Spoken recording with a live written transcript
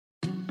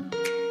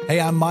Hey,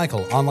 I'm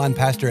Michael, online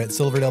pastor at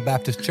Silverdale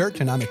Baptist Church,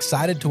 and I'm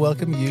excited to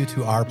welcome you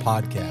to our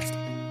podcast.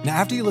 Now,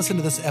 after you listen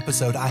to this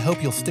episode, I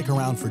hope you'll stick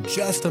around for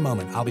just a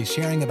moment. I'll be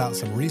sharing about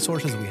some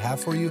resources we have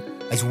for you,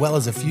 as well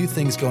as a few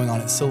things going on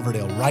at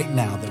Silverdale right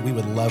now that we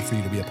would love for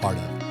you to be a part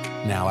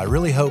of. Now, I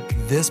really hope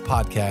this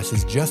podcast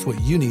is just what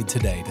you need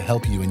today to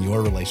help you in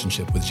your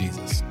relationship with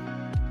Jesus.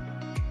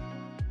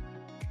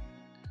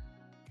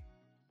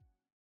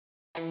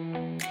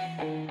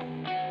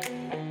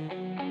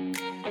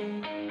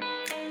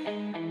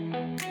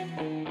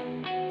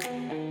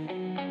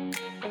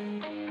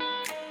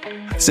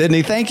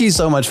 Sydney, thank you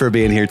so much for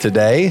being here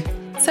today.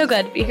 So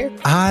glad to be here.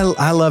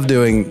 I love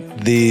doing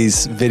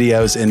these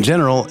videos in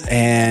general,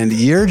 and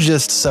you're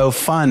just so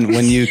fun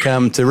when you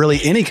come to really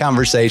any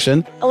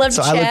conversation. I love to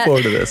chat. I look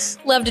forward to this.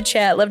 Love to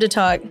chat, love to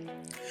talk.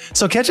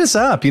 So catch us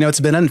up. You know, it's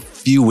been a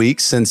few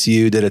weeks since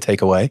you did a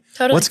takeaway.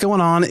 Totally. What's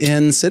going on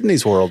in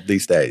Sydney's world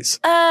these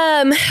days?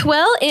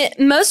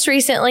 Most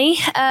recently,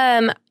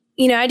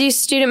 I do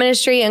student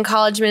ministry and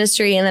college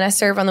ministry, and then I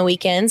serve on the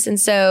weekends. And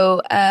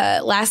so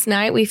last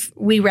night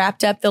we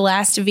wrapped up the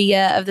last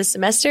VIA of the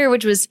semester,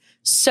 which was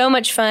so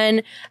much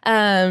fun.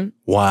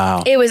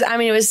 Wow. It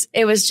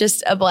was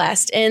just a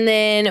blast. And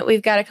then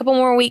we've got a couple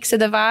more weeks of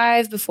the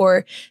Vive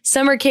before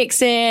summer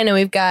kicks in, and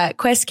we've got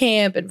Quest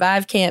Camp and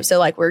Vive Camp.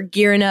 So we're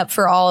gearing up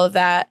for all of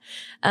that.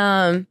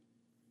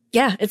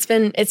 Yeah, it's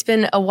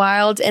been a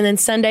wild, and then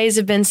Sundays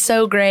have been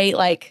so great.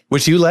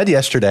 Which you led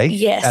yesterday.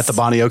 Yes. At the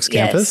Bonnie Oaks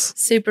campus. Yes.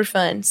 Super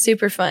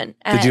fun.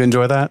 Did you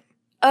enjoy that?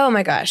 Oh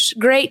my gosh.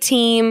 Great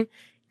team.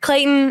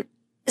 Clayton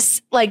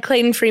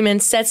Freeman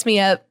sets me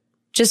up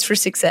just for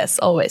success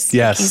always.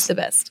 Yes. He's the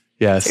best.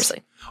 Yes.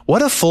 Seriously.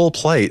 What a full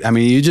plate. I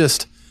mean, you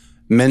just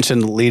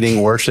mentioned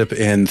leading worship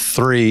in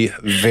 3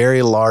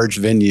 very large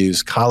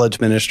venues: college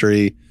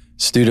ministry,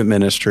 student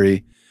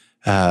ministry,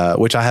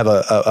 which I have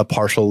a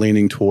partial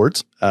leaning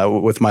towards,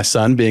 with my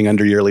son being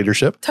under your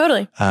leadership.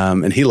 Totally.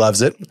 And he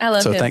loves it. I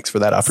love him. So thanks for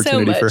that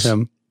opportunity so for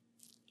him.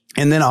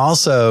 And then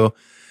also,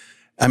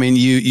 I mean,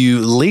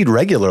 you lead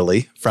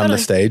regularly from the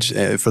stage.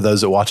 For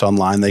those that watch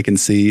online, they can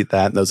see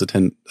that, those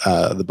attend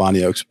the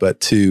Bonnie Oaks,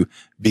 but to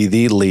be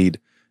the lead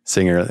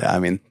singer, I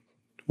mean,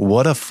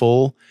 what a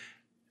full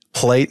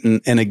plate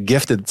and a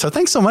gifted. So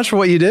thanks so much for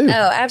what you do.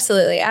 Oh,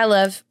 absolutely.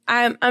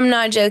 I'm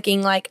not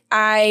joking.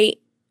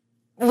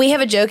 We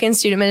have a joke in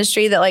student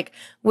ministry that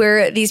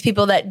we're these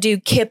people that do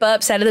kip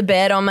ups out of the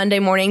bed on Monday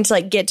morning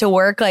to get to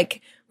work.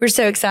 We're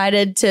so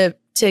excited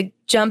to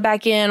jump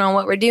back in on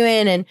what we're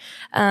doing.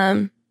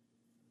 And,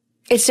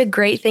 it's a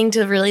great thing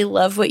to really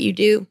love what you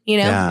do.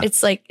 Yeah.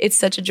 It's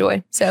such a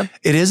joy. So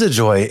it is a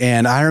joy.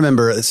 And I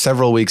remember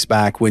several weeks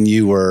back when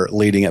you were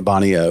leading at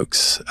Bonnie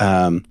Oaks,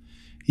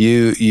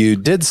 you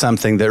did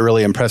something that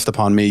really impressed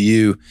upon me.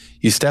 You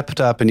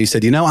stepped up and you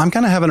said, I'm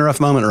kind of having a rough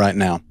moment right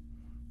now,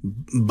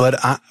 but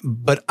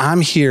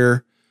I'm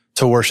here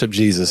to worship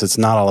Jesus. It's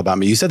not all about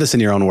me. You said this in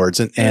your own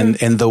words, and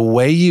the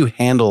way you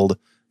handled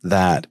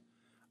that,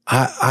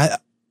 I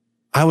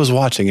was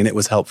watching, and it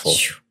was helpful.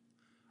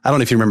 I don't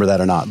know if you remember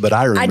that or not, but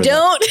I remember. I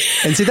don't.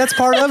 And see, that's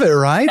part of it,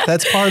 right?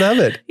 That's part of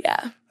it.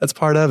 Yeah. That's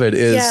part of it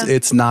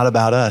It's not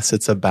about us.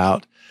 It's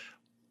about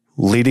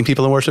leading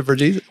people in worship for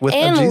Jesus.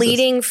 And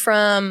leading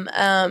from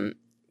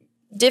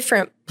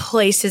different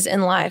places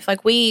in life.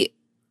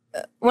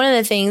 One of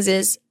the things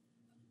is,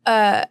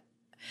 I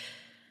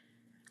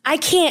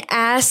can't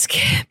ask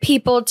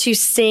people to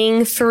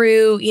sing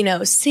through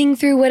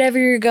whatever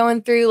you're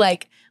going through,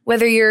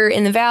 whether you're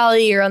in the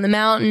valley or on the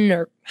mountain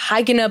or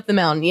hiking up the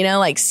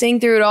mountain, sing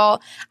through it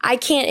all. I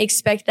can't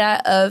expect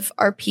that of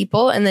our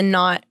people and then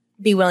not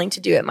be willing to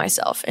do it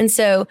myself. And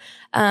so,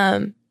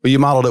 well, you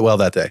modeled it well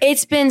that day.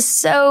 It's been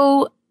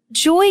so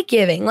joy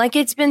giving.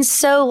 It's been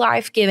so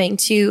life giving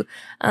to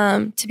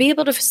be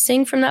able to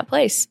sing from that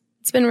place.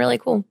 It's been really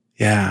cool.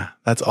 Yeah,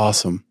 that's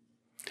awesome.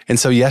 And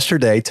so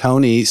yesterday,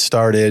 Tony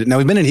started, now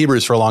we've been in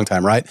Hebrews for a long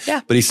time, right?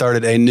 Yeah. But he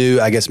started a new,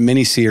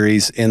 mini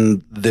series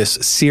in this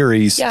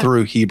series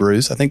through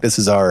Hebrews. I think this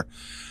is our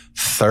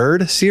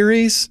 3rd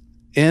series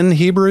in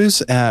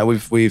Hebrews.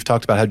 We've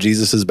talked about how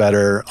Jesus is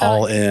better,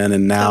 all in,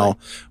 and now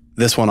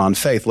this one on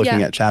faith,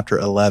 looking at chapter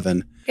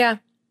 11. Yeah.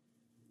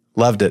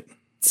 Loved it.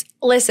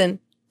 Listen,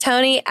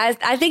 Tony,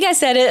 I think I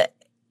said it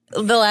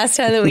the last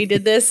time that we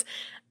did this,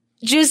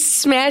 just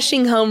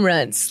smashing home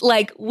runs.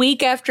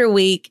 Week after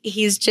week,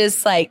 he's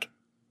just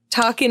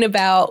talking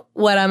about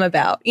what I'm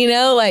about,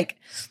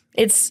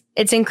 it's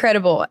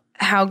incredible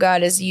how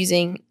God is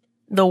using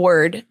the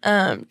word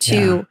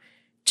to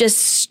just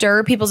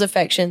stir people's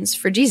affections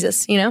for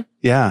Jesus,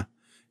 Yeah.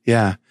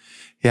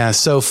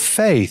 So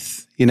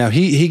faith,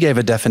 he gave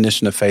a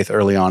definition of faith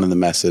early on in the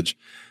message.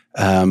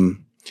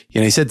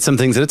 He said some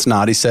things that it's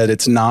not. He said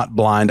it's not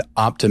blind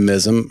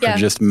optimism or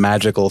just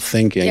magical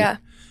thinking. Yeah.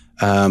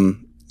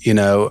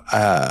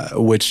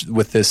 Which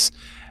with this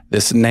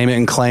name it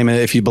and claim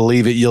it, if you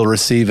believe it, you'll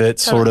receive it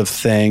sort of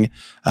thing.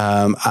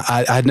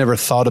 I'd never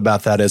thought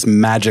about that as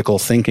magical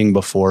thinking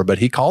before, but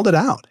he called it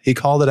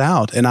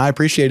out. And I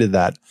appreciated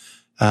that.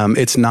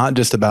 It's not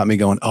just about me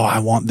going, oh, I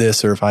want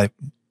this, or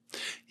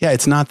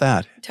it's not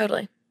that.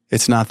 Totally.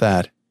 It's not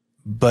that.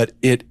 But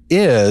it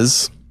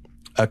is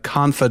a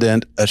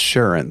confident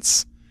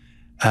assurance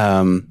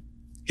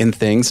in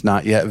things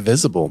not yet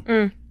visible.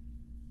 And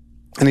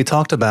he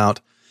talked about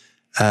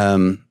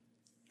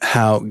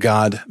how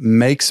God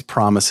makes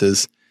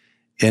promises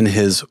in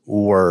his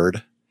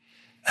word.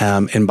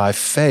 And by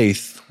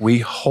faith, we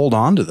hold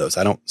on to those.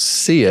 I don't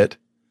see it,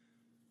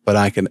 but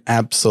I can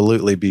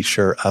absolutely be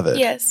sure of it.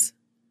 Yes.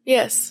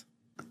 Yes.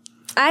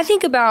 I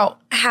think about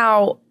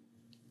how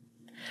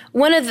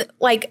one of the,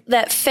 like,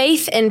 that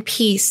faith and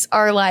peace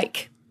are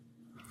like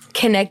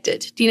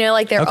connected. Do you know,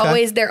 like they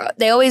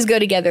always go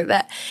together.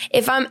 That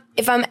if I'm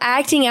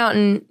acting out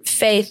in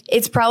faith,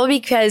 it's probably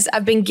because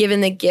I've been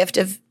given the gift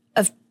of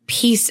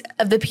peace,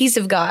 of the peace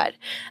of God.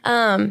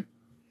 That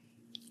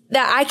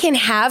I can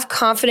have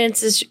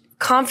confident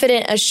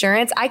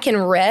assurance. I can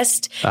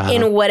rest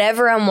in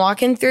whatever I'm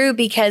walking through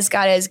because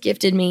God has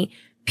gifted me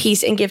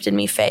peace and gifted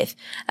me faith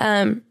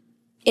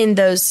in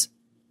that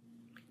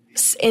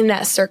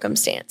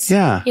circumstance.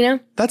 Yeah. You know?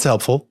 That's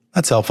helpful.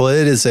 It's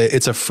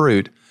a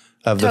fruit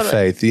of the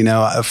faith. You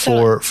know,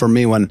 for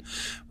me, when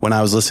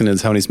I was listening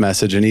to Tony's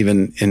message and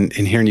even in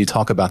hearing you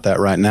talk about that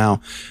right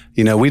now,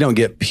 you know, we don't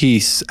get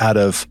peace out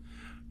of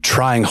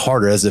trying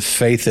harder, as if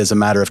faith is a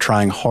matter of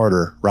trying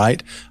harder,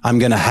 right? I'm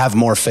going to have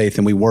more faith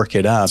and we work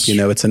it up. You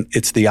know,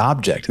 it's the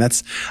object, and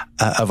that's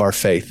of our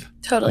faith.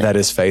 Totally. That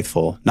is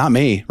faithful. Not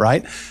me,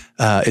 right?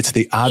 It's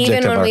the object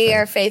Even of when our we faith.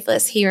 are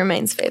faithless, he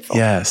remains faithful.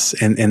 Yes.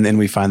 And then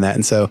we find that.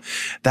 And so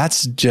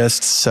that's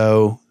just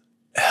so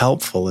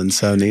helpful and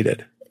so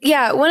needed.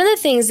 Yeah. One of the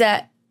things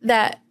that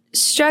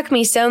struck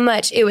me so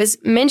much, it was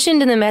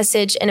mentioned in the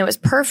message and it was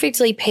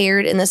perfectly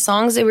paired in the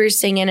songs that we were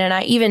singing. And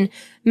I even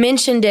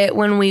mentioned it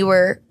when we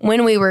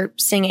were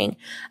singing.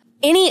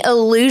 Any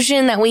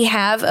illusion that we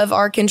have of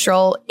our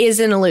control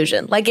is an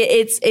illusion. Like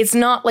it's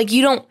not like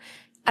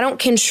I don't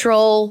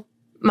control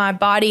my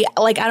body.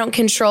 Like I don't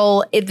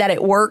control it, that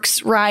it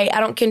works right. I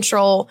don't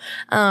control,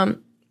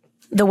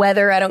 the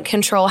weather. I don't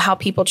control how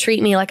people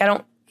treat me. Like I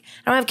don't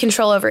have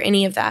control over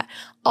any of that.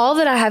 All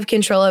that I have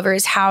control over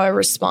is how I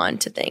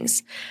respond to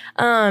things.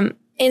 And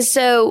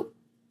so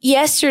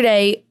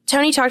yesterday,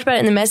 Tony talked about it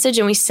in the message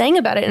and we sang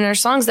about it in our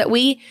songs, that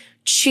we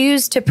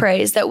choose to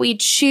praise, that we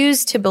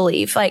choose to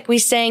believe. Like we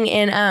sang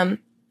in,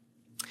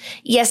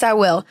 Yes, I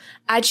Will.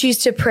 I choose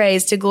to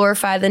praise, to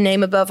glorify the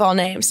name above all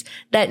names,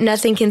 that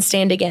nothing can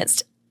stand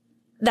against.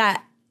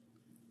 That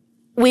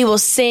we will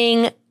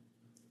sing,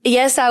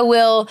 Yes, I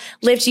will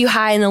lift you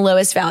high in the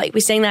lowest valley.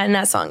 We sang that in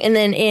that song. And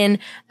then in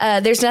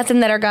There's Nothing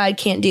That Our God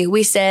Can't Do,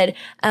 we said,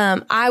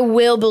 I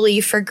will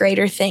believe for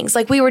greater things.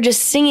 Like we were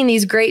just singing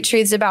these great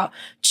truths about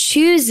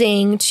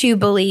choosing to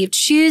believe,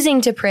 choosing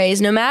to praise,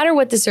 no matter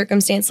what the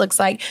circumstance looks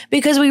like,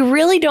 because we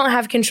really don't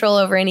have control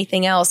over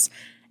anything else.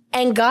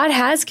 And God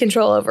has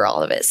control over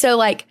all of it. So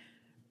like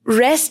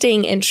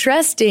resting and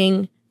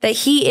trusting that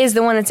he is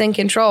the one that's in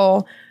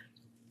control,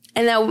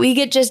 and that we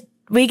get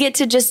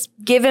to just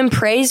give him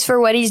praise for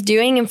what he's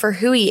doing and for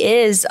who he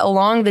is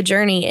along the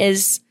journey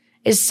is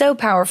so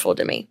powerful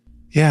to me.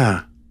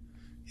 Yeah.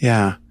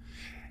 Yeah.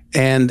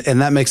 And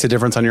that makes a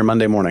difference on your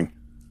Monday morning.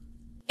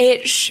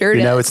 It sure does.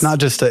 You know, it's not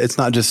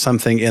just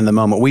something in the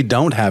moment. We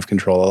don't have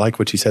control. I like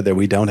what you said there.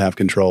 We don't have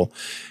control.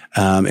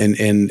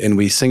 And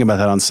we sing about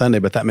that on Sunday,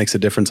 but that makes a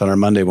difference on our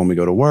Monday when we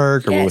go to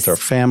work or we're with our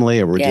family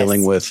or we're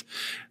dealing with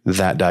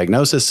that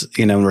diagnosis,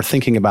 you know, and we're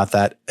thinking about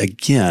that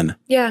again.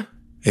 Yeah.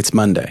 It's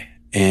Monday.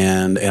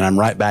 And I'm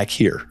right back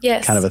here,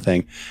 kind of a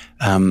thing.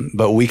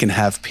 But we can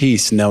have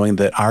peace knowing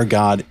that our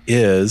God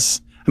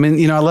is, I mean,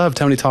 you know, I love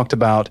Tony talked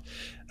about,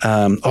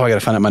 I got to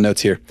find out my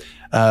notes here.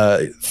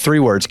 3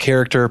 words: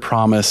 character,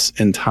 promise,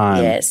 and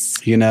time.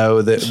 Yes. You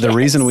know, the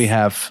reason we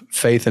have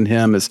faith in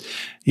him is,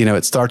 you know,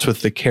 it starts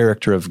with the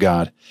character of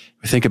God.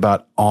 We think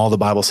about all the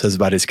Bible says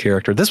about his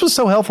character. This was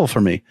so helpful for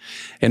me.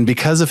 And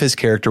because of his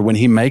character, when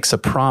he makes a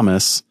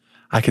promise,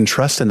 I can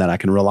trust in that. I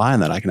can rely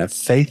on that. I can have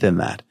faith in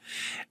that.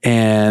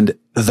 And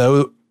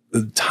though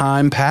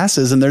time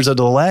passes and there's a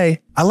delay,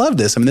 I love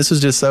this. I mean, this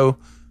is just so,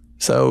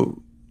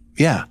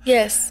 yeah.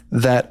 Yes.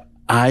 That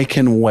I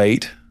can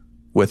wait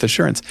with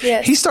assurance.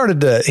 Yes. He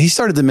started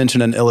to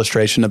mention an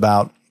illustration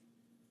about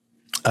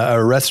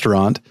a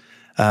restaurant,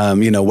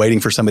 you know, waiting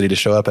for somebody to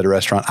show up at a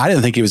restaurant. I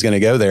didn't think he was going to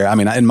go there. I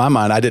mean, in my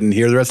mind, I didn't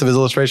hear the rest of his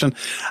illustration.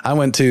 I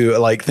went to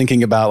like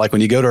thinking about like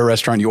when you go to a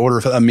restaurant, you order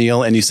a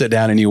meal and you sit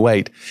down and you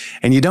wait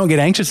and you don't get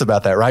anxious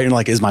about that, right? You're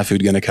like, is my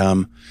food going to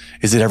come?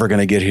 Is it ever going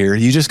to get here?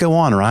 You just go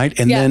on, right?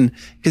 And then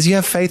because you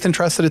have faith and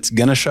trust that it's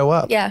going to show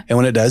up. Yeah. And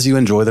when it does, you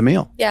enjoy the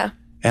meal. Yeah.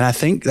 And I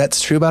think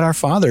that's true about our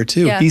Father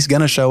too. Yeah. He's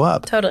going to show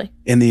up Totally.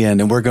 in the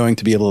end, and we're going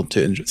to be able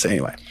to enjoy. So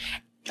anyway,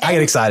 I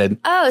get excited.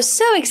 Oh,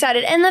 so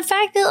excited. And the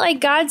fact that like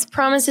God's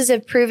promises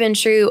have proven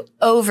true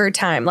over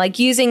time, like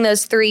using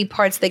those 3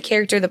 parts, the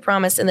character, the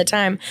promise, and the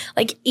time.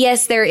 Like,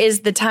 yes, there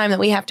is the time that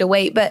we have to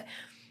wait. But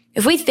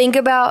if we think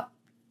about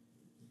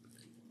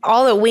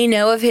all that we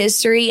know of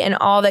history and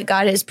all that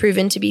God has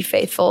proven to be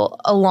faithful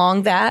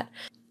along that,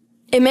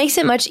 it makes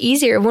it much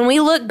easier. When we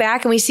look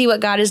back and we see what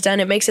God has done,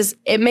 it makes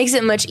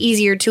it much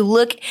easier to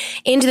look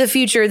into the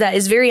future that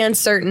is very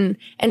uncertain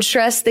and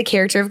trust the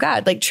character of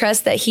God. Like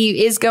trust that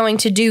he is going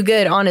to do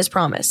good on his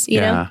promise,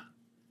 you know?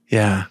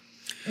 Yeah.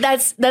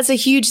 That's a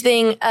huge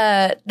thing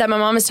that my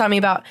mom has taught me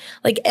about,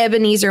 like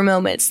Ebenezer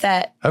moments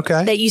that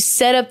you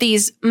set up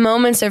these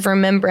moments of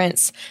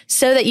remembrance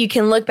so that you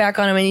can look back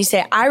on them and you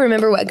say, I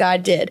remember what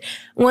God did.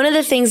 One of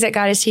the things that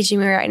God is teaching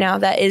me right now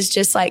that is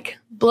just like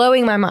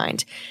blowing my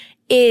mind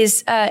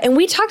is, and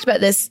we talked about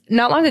this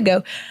not long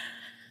ago,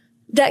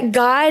 that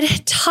God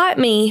taught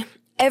me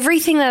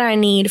everything that I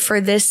need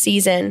for this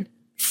season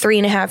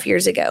 3.5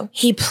 years ago.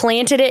 He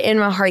planted it in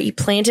my heart. He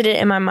planted it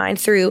in my mind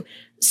through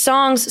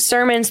songs,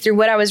 sermons, through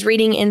what I was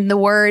reading in the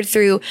Word,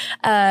 through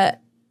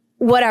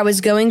what I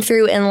was going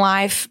through in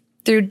life,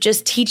 through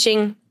just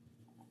teaching.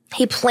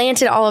 He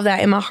planted all of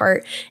that in my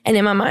heart and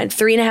in my mind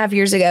 3.5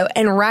 years ago.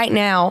 And right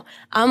now,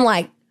 I'm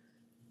like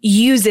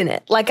using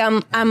it. Like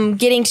I'm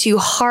getting to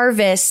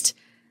harvest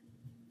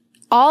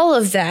all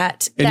of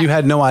that. And you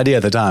had no idea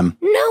at the time.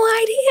 No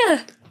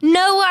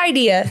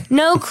idea.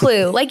 No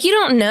clue. Like you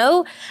don't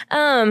know.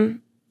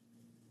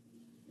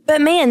 But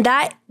man,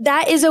 that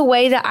is a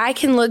way that I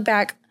can look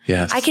back.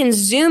 Yes. I can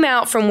zoom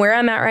out from where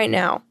I'm at right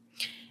now.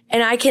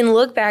 And I can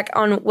look back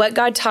on what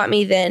God taught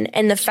me then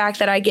and the fact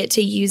that I get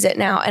to use it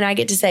now. And I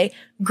get to say,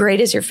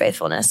 great is your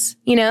faithfulness.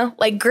 You know,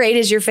 like great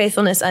is your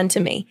faithfulness unto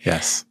me.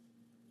 Yes.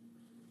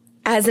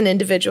 As an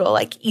individual,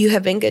 like you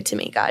have been good to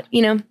me, God.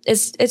 You know,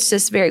 it's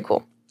just very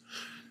cool.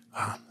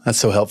 Wow, that's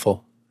so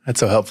helpful. That's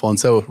so helpful and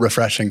so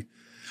refreshing.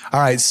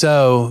 All right.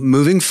 So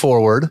moving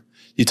forward,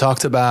 you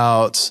talked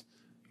about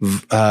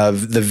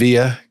the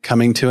VIA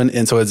coming to an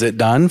end. So is it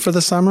done for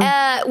the summer?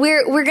 We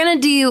are going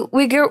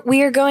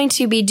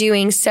to be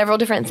doing several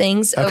different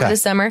things over the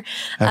summer.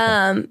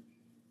 Okay.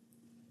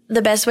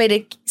 The best way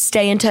to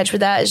stay in touch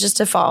with that is just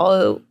to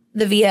follow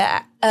the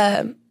VIA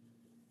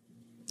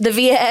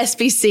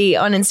SBC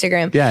on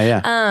Instagram.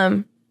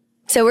 Yeah.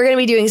 So we're going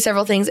to be doing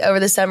several things over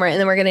the summer, and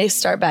then we're going to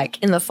start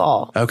back in the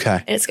fall.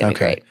 Okay. And it's going to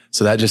be great.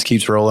 So that just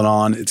keeps rolling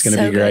on. It's going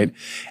to be great. Good.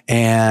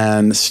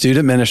 And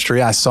student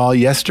ministry, I saw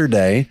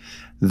yesterday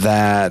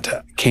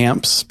that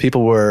camps,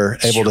 people were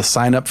able to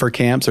sign up for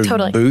camps. There's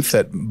a booth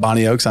at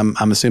Bonnie Oaks. I'm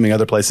assuming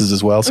other places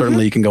as well.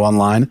 Certainly you can go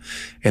online,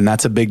 and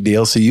that's a big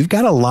deal. So you've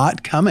got a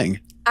lot coming.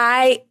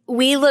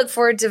 We look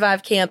forward to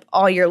Vive Camp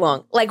all year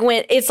long. Like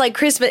when it's like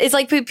Christmas, it's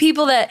like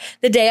people that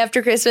the day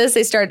after Christmas,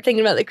 they start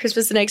thinking about the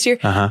Christmas the next year.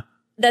 Uh-huh.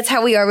 That's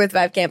how we are with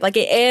Vive Camp. Like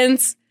it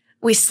ends,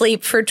 we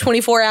sleep for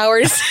 24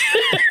 hours.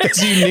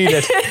 Because you need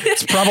it.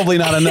 It's probably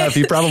not enough.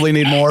 You probably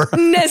need more.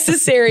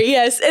 Necessary,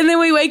 yes. And then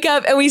we wake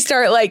up and we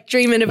start like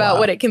dreaming about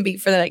what it can be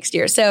for the next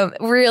year. So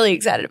I'm really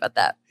excited about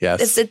that.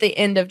 Yes. It's at the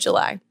end of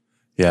July.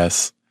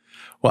 Yes.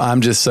 Well, I'm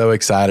just so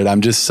excited.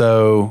 I'm just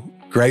so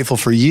grateful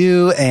for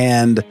you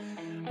and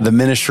the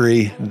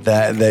ministry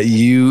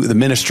the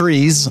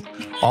ministries,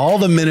 all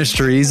the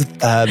ministries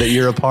that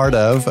you're a part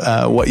of,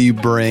 what you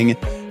bring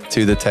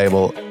to the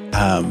table.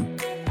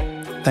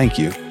 Thank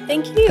you.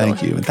 Thank you.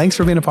 Thank you. And thanks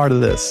for being a part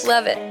of this.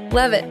 Love it.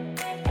 Love it.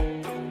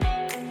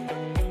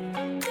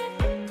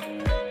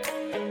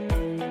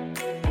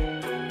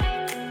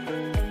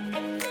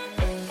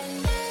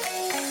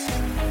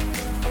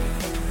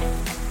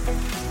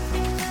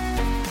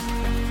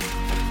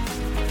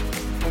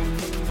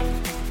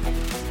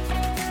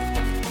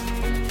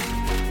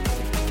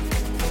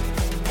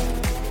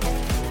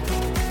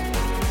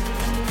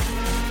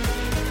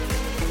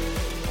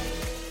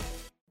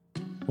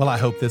 Well, I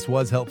hope this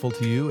was helpful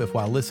to you. If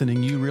while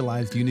listening, you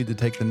realized you need to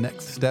take the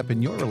next step in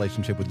your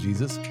relationship with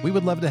Jesus, we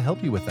would love to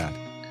help you with that.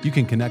 You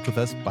can connect with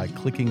us by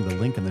clicking the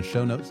link in the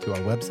show notes to our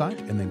website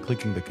and then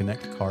clicking the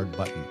Connect Card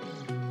button.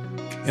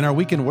 In our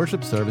weekend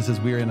worship services,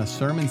 we are in a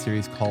sermon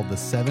series called The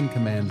 7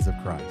 Commands of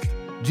Christ.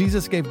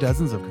 Jesus gave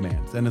dozens of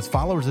commands, and as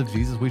followers of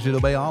Jesus, we should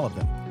obey all of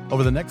them.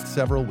 Over the next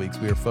several weeks,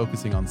 we are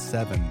focusing on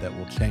 7 that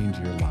will change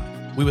your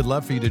life. We would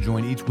love for you to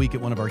join each week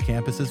at one of our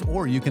campuses,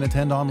 or you can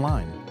attend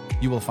online.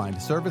 You will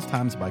find service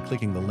times by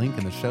clicking the link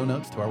in the show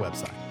notes to our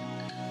website.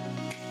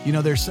 You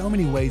know, there's so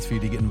many ways for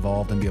you to get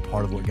involved and be a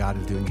part of what God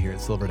is doing here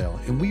at Silverdale,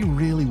 and we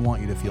really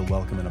want you to feel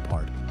welcome and a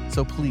part.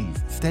 So please,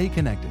 stay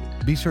connected.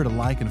 Be sure to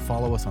like and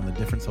follow us on the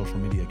different social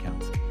media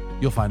accounts.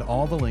 You'll find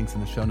all the links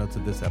in the show notes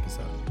of this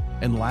episode.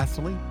 And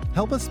lastly,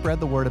 help us spread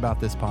the word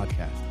about this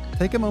podcast.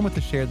 Take a moment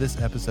to share this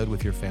episode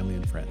with your family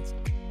and friends.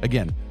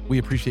 Again, we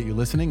appreciate you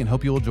listening and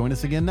hope you will join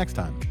us again next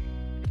time.